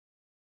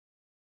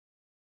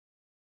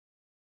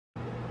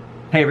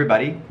Hey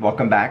everybody,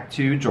 welcome back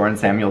to Jordan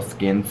Samuel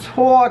Skin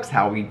Talks.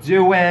 How we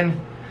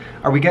doing?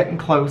 Are we getting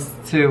close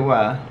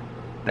to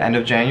the end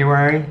of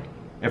January?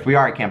 If we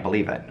are, I can't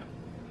believe it.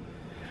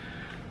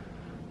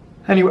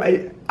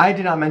 Anyway, I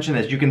did not mention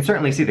this. You can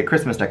certainly see the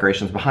Christmas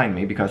decorations behind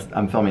me because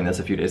I'm filming this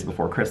a few days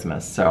before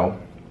Christmas. So,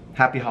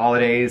 happy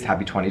holidays,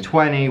 happy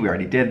 2020. We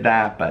already did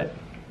that, but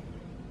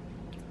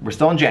we're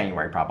still in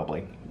January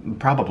probably.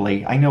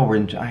 Probably. I know we're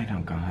in,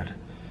 oh God.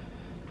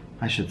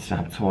 I should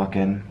stop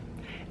talking.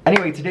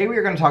 Anyway, today we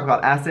are going to talk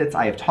about assets.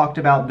 I have talked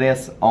about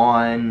this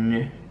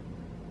on,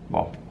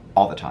 well,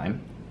 all the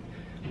time.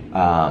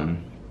 But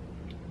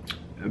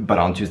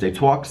on Tuesday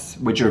Talks,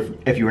 which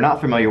if you are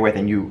not familiar with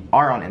and you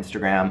are on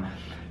Instagram,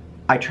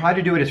 I try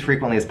to do it as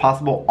frequently as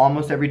possible,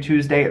 almost every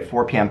Tuesday at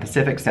 4 p.m.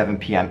 Pacific, 7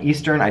 p.m.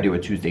 Eastern. I do a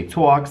Tuesday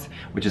Talks,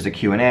 which is a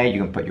Q&A.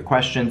 You can put your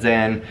questions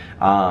in.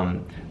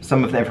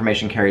 Some of the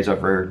information carries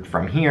over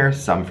from here,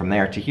 some from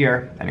there to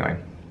here. Anyway,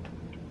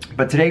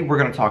 but today we're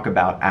going to talk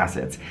about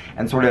acids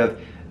and sort of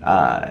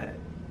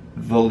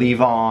the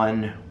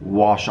leave-on,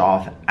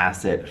 wash-off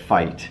acid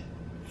fight.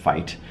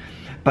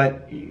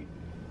 But,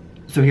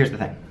 so here's the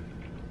thing.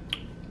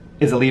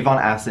 Is a leave-on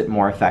acid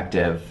more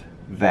effective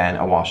than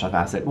a wash-off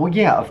acid? Well,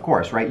 yeah, of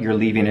course, right? You're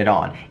leaving it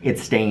on.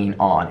 It's staying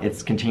on.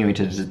 It's continuing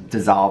to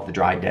dissolve the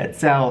dry, dead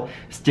cell,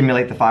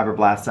 stimulate the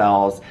fibroblast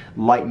cells,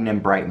 lighten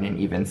and brighten and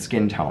even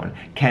skin tone.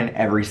 Can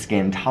every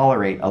skin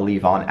tolerate a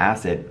leave-on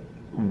acid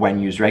when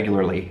used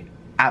regularly?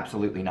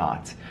 Absolutely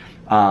not.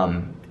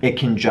 It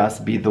can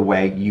just be the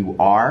way you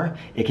are.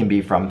 It can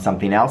be from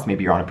something else.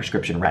 Maybe you're on a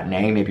prescription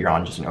Retin-A, maybe you're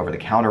on just an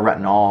over-the-counter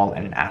retinol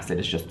and an acid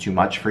is just too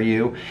much for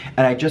you.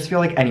 And I just feel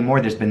like anymore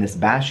there's been this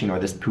bashing or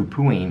this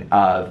poo-pooing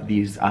of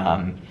these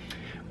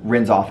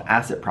rinse-off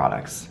acid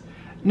products.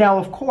 Now,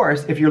 of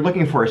course, if you're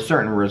looking for a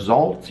certain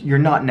result, you're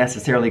not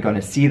necessarily going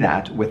to see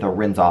that with a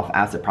rinse-off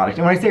acid product.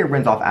 And when I say a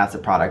rinse-off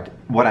acid product,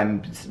 what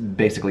I'm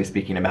basically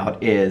speaking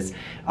about is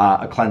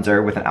a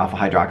cleanser with an alpha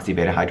hydroxy,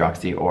 beta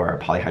hydroxy, or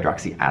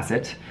polyhydroxy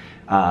acid,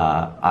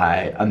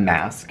 a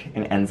mask,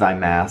 an enzyme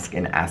mask,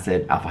 an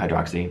acid, alpha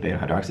hydroxy, beta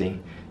hydroxy,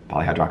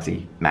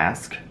 polyhydroxy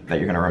mask that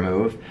you're going to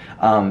remove.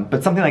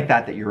 But something like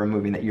that you're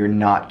removing that you're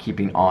not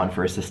keeping on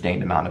for a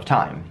sustained amount of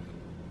time.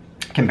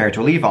 Compared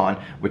to a leave-on,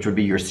 which would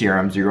be your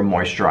serums, your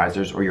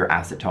moisturizers, or your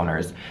acid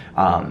toners.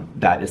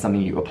 That is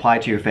something you apply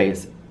to your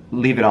face,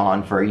 leave it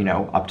on for, you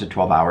know, up to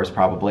 12 hours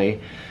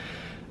probably.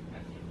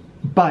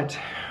 But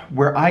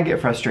where I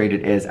get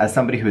frustrated is, as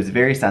somebody who is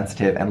very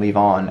sensitive, and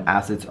leave-on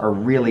acids are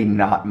really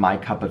not my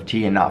cup of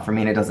tea and not for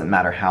me, and it doesn't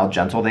matter how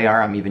gentle they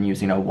are. I'm even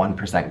using a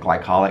 1%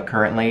 glycolic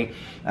currently,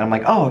 and I'm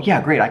like, oh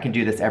yeah, great, I can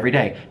do this every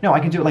day. No, I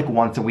can do it like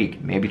once a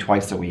week, maybe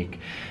twice a week.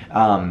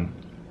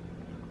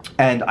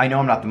 And I know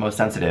I'm not the most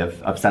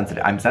sensitive of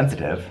sensitive. I'm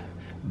sensitive,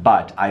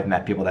 but I've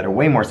met people that are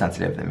way more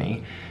sensitive than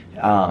me.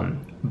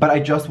 But I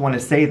just want to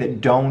say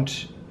that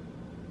don't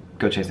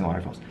go chasing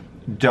waterfalls.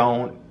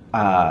 Don't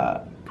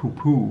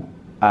poo-poo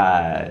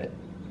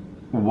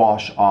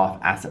wash off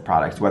acid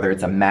products, whether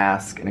it's a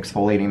mask, an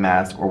exfoliating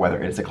mask, or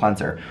whether it's a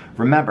cleanser.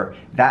 Remember,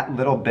 that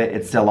little bit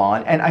it's still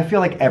on, and I feel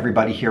like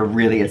everybody here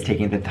really is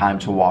taking the time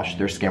to wash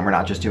their skin. We're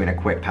not just doing a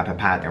quick pat, pat,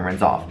 pat and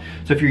rinse off.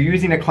 So if you're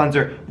using a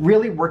cleanser,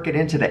 really work it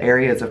into the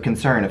areas of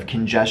concern of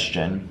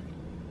congestion,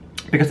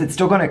 because it's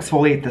still going to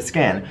exfoliate the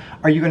skin.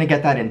 Are you going to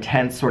get that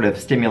intense sort of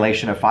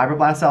stimulation of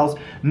fibroblast cells?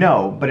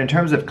 No, but in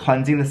terms of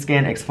cleansing the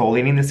skin,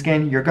 exfoliating the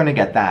skin, you're going to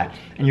get that.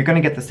 And you're going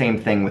to get the same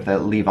thing with a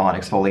leave-on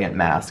exfoliant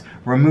mask.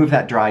 Remove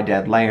that dry,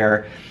 dead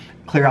layer,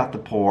 clear out the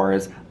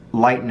pores,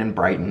 lighten and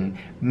brighten.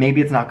 Maybe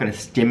it's not going to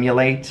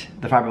stimulate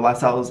the fibroblast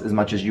cells as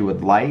much as you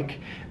would like,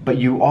 but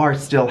you are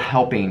still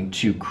helping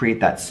to create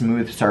that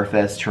smooth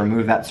surface, to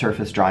remove that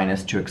surface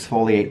dryness, to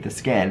exfoliate the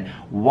skin,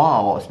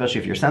 while, especially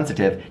if you're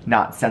sensitive,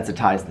 not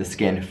sensitize the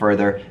skin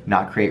further,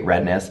 not create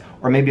redness,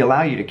 or maybe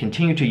allow you to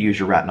continue to use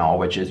your retinol,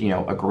 which is, you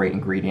know, a great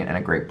ingredient and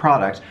a great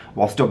product,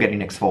 while still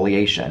getting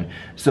exfoliation.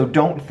 So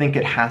don't think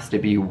it has to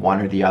be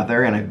one or the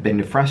other, and I've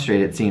been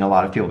frustrated seeing a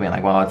lot of people being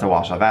like, well, it's a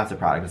wash-off acid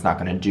product, it's not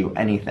going to do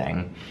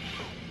anything.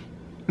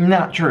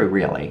 Not true,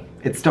 really.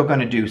 It's still going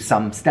to do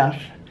some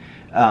stuff.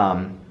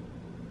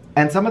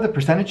 And some of the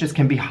percentages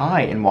can be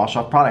high in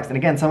wash-off products. And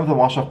again, some of the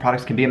wash-off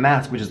products can be a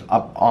mask, which is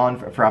up on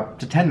for up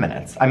to 10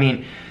 minutes. I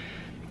mean,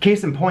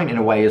 case in point, in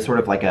a way, is sort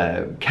of like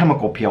a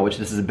chemical peel, which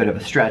this is a bit of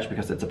a stretch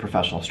because it's a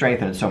professional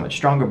strength and it's so much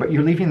stronger, but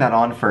you're leaving that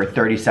on for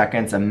 30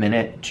 seconds, a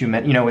minute, 2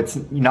 minutes, you know, it's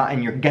not,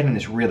 and you're getting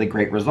this really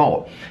great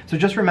result. So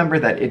just remember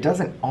that it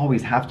doesn't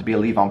always have to be a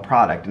leave-on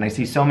product. And I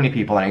see so many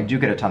people, and I do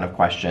get a ton of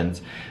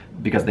questions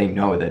because they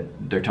know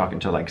that they're talking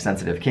to like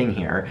Sensitive King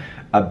here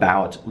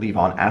about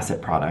leave-on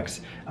acid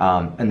products,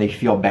 and they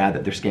feel bad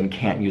that their skin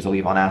can't use a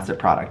leave-on acid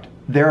product.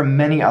 There are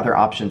many other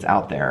options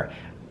out there.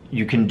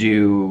 You can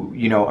do,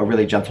 you know, a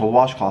really gentle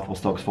washcloth will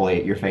still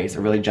exfoliate your face.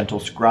 A really gentle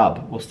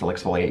scrub will still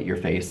exfoliate your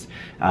face.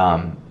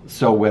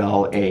 So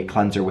will a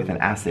cleanser with an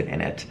acid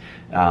in it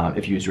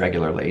if used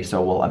regularly.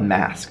 So will a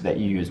mask that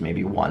you use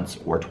maybe once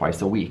or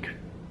twice a week.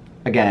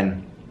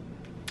 Again,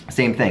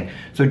 same thing.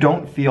 So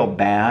don't feel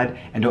bad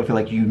and don't feel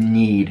like you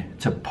need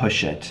to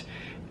push it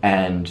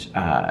and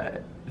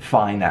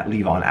find that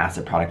leave-on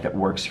acid product that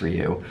works for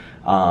you.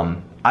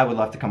 I would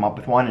love to come up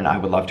with one, and I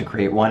would love to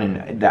create one,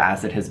 and the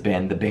acid has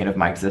been the bane of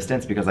my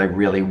existence because I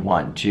really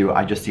want to.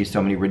 I just see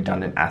so many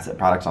redundant acid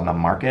products on the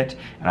market,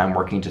 and I'm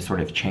working to sort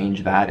of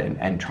change that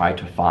and try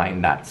to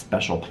find that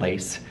special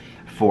place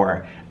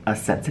for a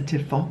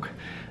sensitive folk.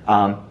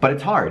 But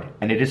it's hard,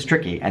 and it is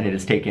tricky, and it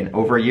has taken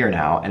over a year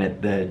now,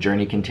 and the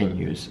journey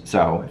continues,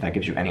 so if that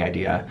gives you any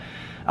idea.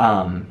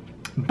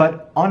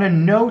 But on a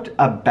note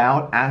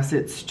about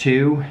acids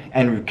too,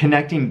 and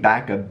connecting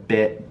back a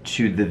bit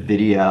to the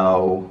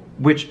video,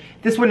 which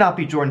this would not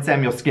be Jordan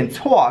Samuel Skin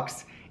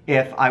Talks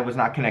if I was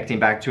not connecting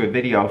back to a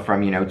video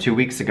from, 2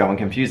 weeks ago and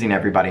confusing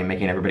everybody and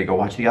making everybody go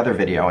watch the other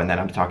video, and then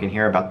I'm talking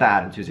here about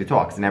that and Tuesday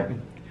Talks and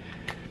everything.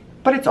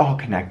 But it's all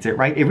connected,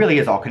 right? It really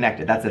is all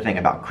connected. That's the thing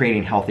about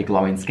creating healthy,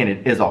 glowing skin.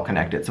 It is all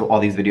connected, so all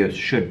these videos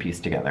should piece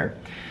together.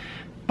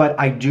 But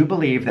I do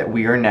believe that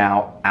we are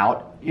now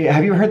out.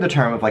 Have you heard the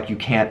term of like, you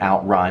can't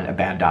outrun a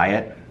bad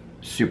diet?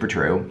 Super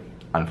true,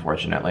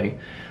 unfortunately.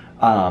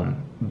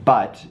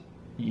 But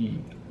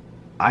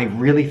I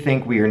really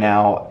think we are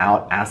now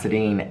out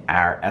aciding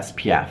our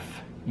SPF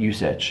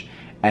usage,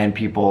 and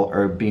people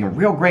are being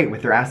real great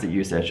with their acid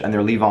usage and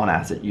their leave-on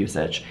acid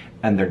usage,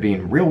 and they're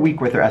being real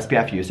weak with their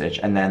SPF usage,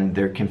 and then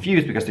they're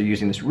confused because they're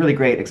using this really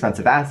great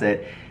expensive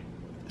acid,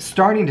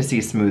 starting to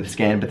see smooth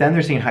skin, but then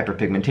they're seeing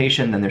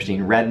hyperpigmentation, then they're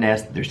seeing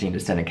redness, they're seeing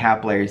distended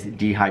capillaries,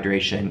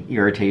 dehydration,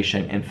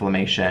 irritation,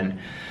 inflammation,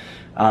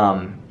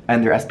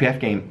 and their SPF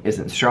game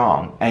isn't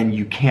strong. And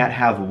you can't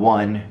have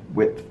one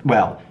with,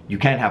 well, you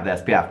can have the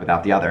SPF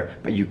without the other,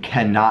 but you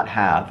cannot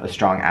have a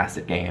strong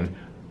acid game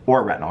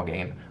or retinol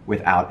game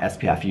without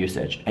SPF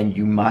usage. And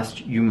you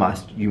must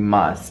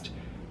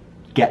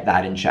get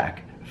that in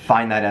check.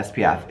 Find that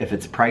SPF. If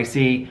it's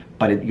pricey,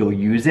 but you'll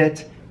use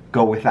it,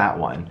 go with that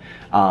one.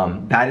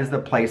 That is the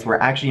place where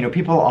actually,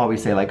 people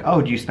always say like,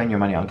 oh, do you spend your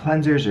money on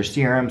cleansers or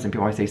serums? And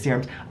people always say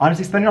serums.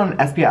 Honestly, spend it on an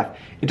SPF.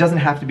 It doesn't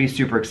have to be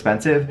super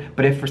expensive,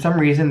 but if for some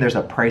reason there's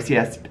a pricey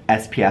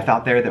SPF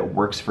out there that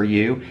works for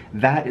you,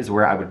 that is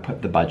where I would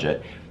put the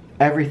budget.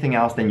 Everything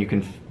else then you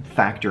can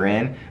factor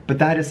in, but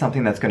that is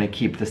something that's going to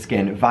keep the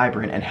skin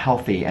vibrant and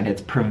healthy, and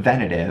it's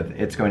preventative.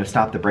 It's going to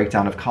stop the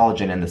breakdown of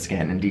collagen in the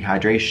skin and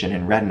dehydration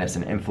and redness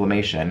and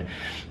inflammation.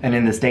 And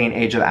in this day and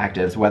age of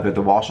actives, whether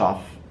the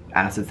wash-off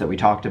acids that we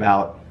talked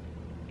about,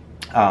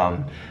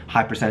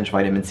 high percentage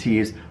vitamin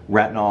C's,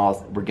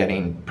 retinols, we're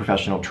getting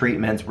professional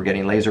treatments, we're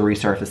getting laser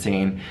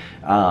resurfacing,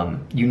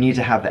 you need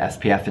to have the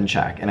SPF in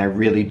check. And I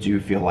really do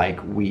feel like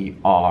we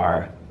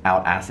are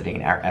out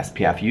aciding our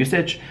SPF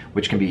usage,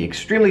 which can be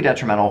extremely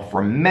detrimental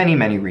for many,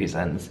 many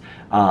reasons.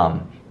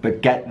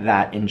 But get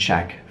that in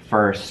check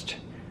first.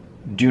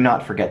 Do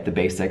not forget the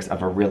basics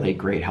of a really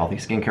great healthy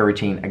skincare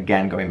routine.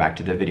 Again, going back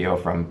to the video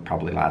from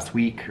probably last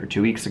week or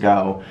 2 weeks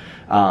ago.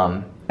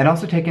 And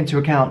also take into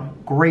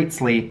account great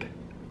sleep,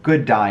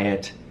 good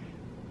diet,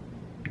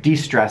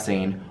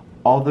 de-stressing.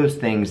 All those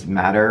things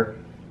matter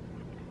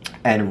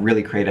and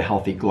really create a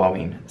healthy,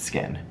 glowing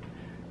skin.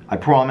 I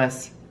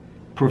promise,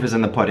 proof is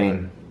in the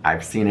pudding.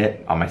 I've seen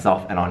it on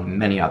myself and on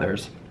many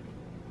others.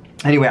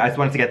 Anyway, I just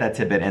wanted to get that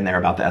tidbit in there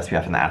about the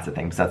SPF and the acid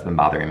thing because that's been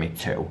bothering me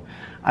too.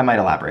 I might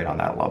elaborate on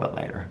that a little bit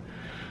later.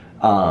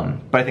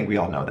 But I think we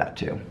all know that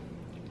too.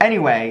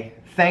 Anyway,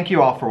 thank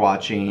you all for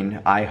watching.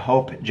 I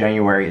hope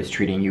January is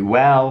treating you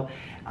well.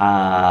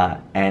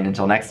 And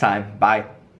until next time, bye.